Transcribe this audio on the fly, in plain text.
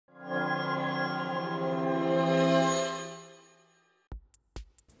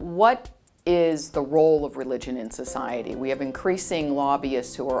what is the role of religion in society? We have increasing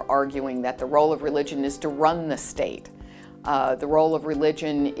lobbyists who are arguing that the role of religion is to run the state. The role of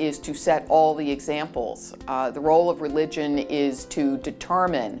religion is to set all the examples. The role of religion is to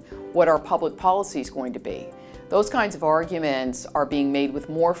determine what our public policy is going to be. Those kinds of arguments are being made with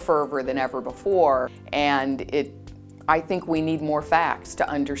more fervor than ever before, and I think we need more facts to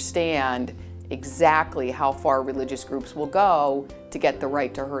understand exactly how far religious groups will go to get the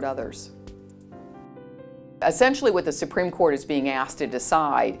right to hurt others. Essentially, what the Supreme Court is being asked to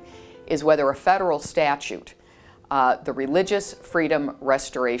decide is whether a federal statute, the Religious Freedom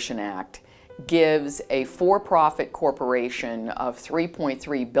Restoration Act, gives a for-profit corporation of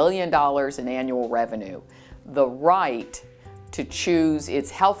 $3.3 billion in annual revenue the right to choose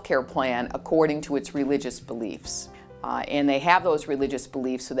its health care plan according to its religious beliefs. And they have those religious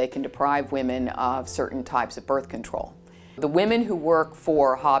beliefs so they can deprive women of certain types of birth control. The women who work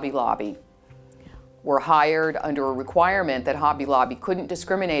for Hobby Lobby were hired under a requirement that Hobby Lobby couldn't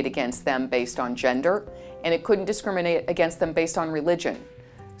discriminate against them based on gender, and it couldn't discriminate against them based on religion.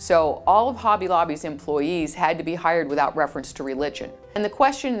 So all of Hobby Lobby's employees had to be hired without reference to religion. And the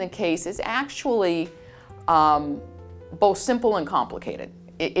question in the case is actually both simple and complicated.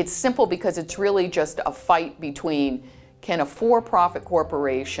 It's simple because it's really just a fight between, can a for-profit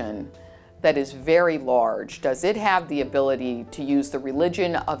corporation that is very large, does it have the ability to use the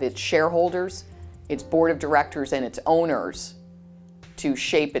religion of its shareholders, its board of directors, and its owners to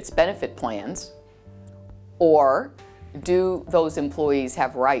shape its benefit plans? Or do those employees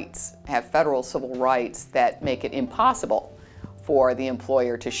have rights, have federal civil rights that make it impossible for the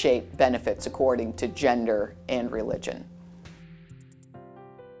employer to shape benefits according to gender and religion?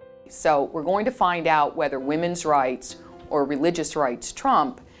 So we're going to find out whether women's rights or religious rights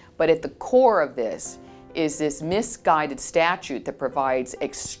trump, but at the core of this is this misguided statute that provides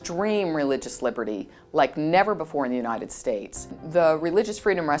extreme religious liberty like never before in the United States. The Religious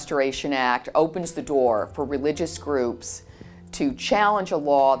Freedom Restoration Act opens the door for religious groups to challenge a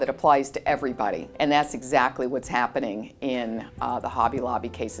law that applies to everybody, and that's exactly what's happening in the Hobby Lobby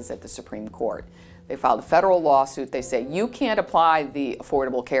cases at the Supreme Court. They filed a federal lawsuit. They say, you can't apply the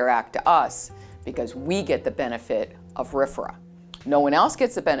Affordable Care Act to us because we get the benefit of RFRA. No one else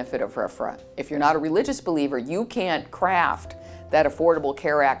gets the benefit of RFRA. If you're not a religious believer, you can't craft that Affordable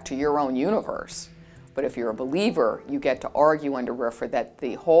Care Act to your own universe. But if you're a believer, you get to argue under RFRA that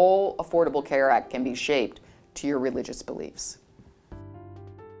the whole Affordable Care Act can be shaped to your religious beliefs.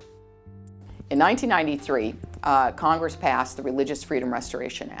 In 1993, Congress passed the Religious Freedom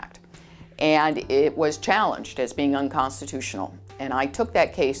Restoration Act, and it was challenged as being unconstitutional. And I took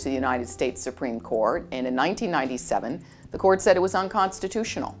that case to the United States Supreme Court, and in 1997, the court said it was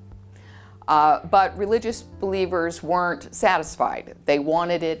unconstitutional. But religious believers weren't satisfied. They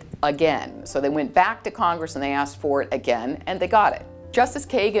wanted it again. So they went back to Congress and they asked for it again, and they got it. Justice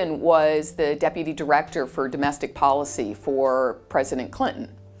Kagan was the Deputy Director for Domestic Policy for President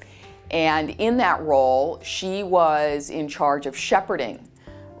Clinton. And in that role, she was in charge of shepherding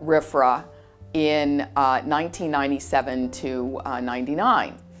RFRA in 1997 to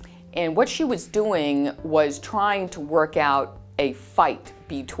 99. And what she was doing was trying to work out a fight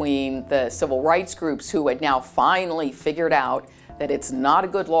between the civil rights groups who had now finally figured out that it's not a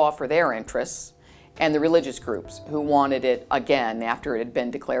good law for their interests, and the religious groups who wanted it again after it had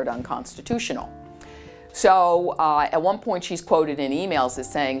been declared unconstitutional. So at one point she's quoted in emails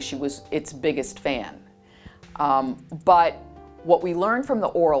as saying she was its biggest fan. But what we learned from the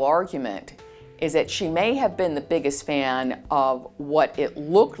oral argument is that she may have been the biggest fan of what it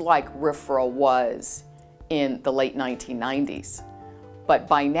looked like RFRA was in the late 1990s. But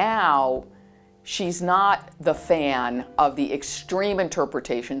by now, she's not the fan of the extreme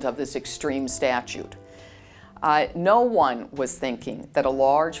interpretations of this extreme statute. No one was thinking that a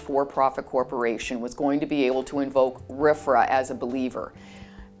large for-profit corporation was going to be able to invoke RFRA as a believer.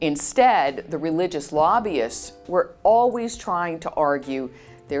 Instead, the religious lobbyists were always trying to argue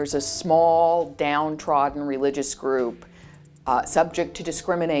there's a small, downtrodden religious group subject to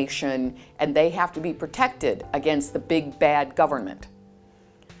discrimination, and they have to be protected against the big bad government.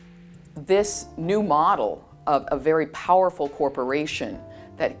 This new model of a very powerful corporation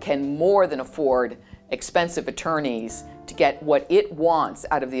that can more than afford expensive attorneys to get what it wants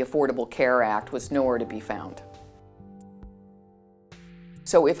out of the Affordable Care Act was nowhere to be found.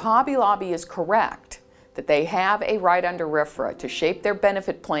 So if Hobby Lobby is correct that they have a right under RFRA to shape their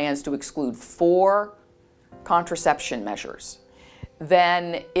benefit plans to exclude 4 contraception measures,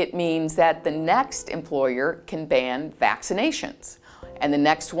 then it means that the next employer can ban vaccinations, and the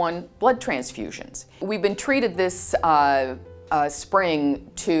next one, blood transfusions. We've been treated this spring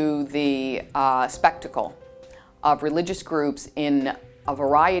to the spectacle of religious groups in a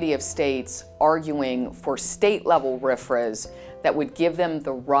variety of states arguing for state-level RFRAs that would give them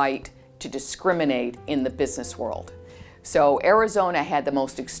the right to discriminate in the business world. So Arizona had the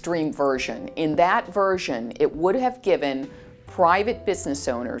most extreme version. In that version, it would have given private business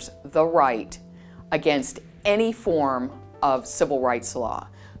owners the right against any form of civil rights law.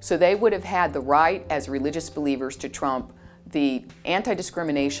 So they would have had the right as religious believers to trump the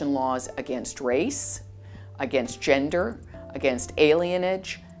anti-discrimination laws against race, against gender, against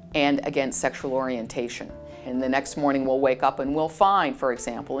alienage, and against sexual orientation. And the next morning we'll wake up and we'll find, for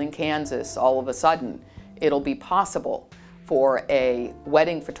example, in Kansas, all of a sudden, it'll be possible for a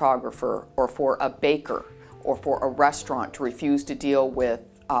wedding photographer or for a baker or for a restaurant to refuse to deal with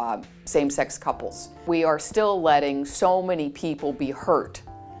same-sex couples. We are still letting so many people be hurt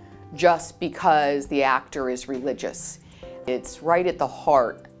just because the actor is religious. It's right at the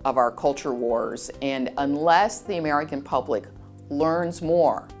heart of our culture wars, and unless the American public learns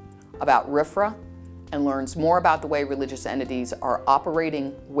more about RFRA and learns more about the way religious entities are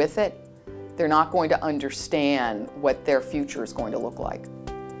operating with it, they're not going to understand what their future is going to look like.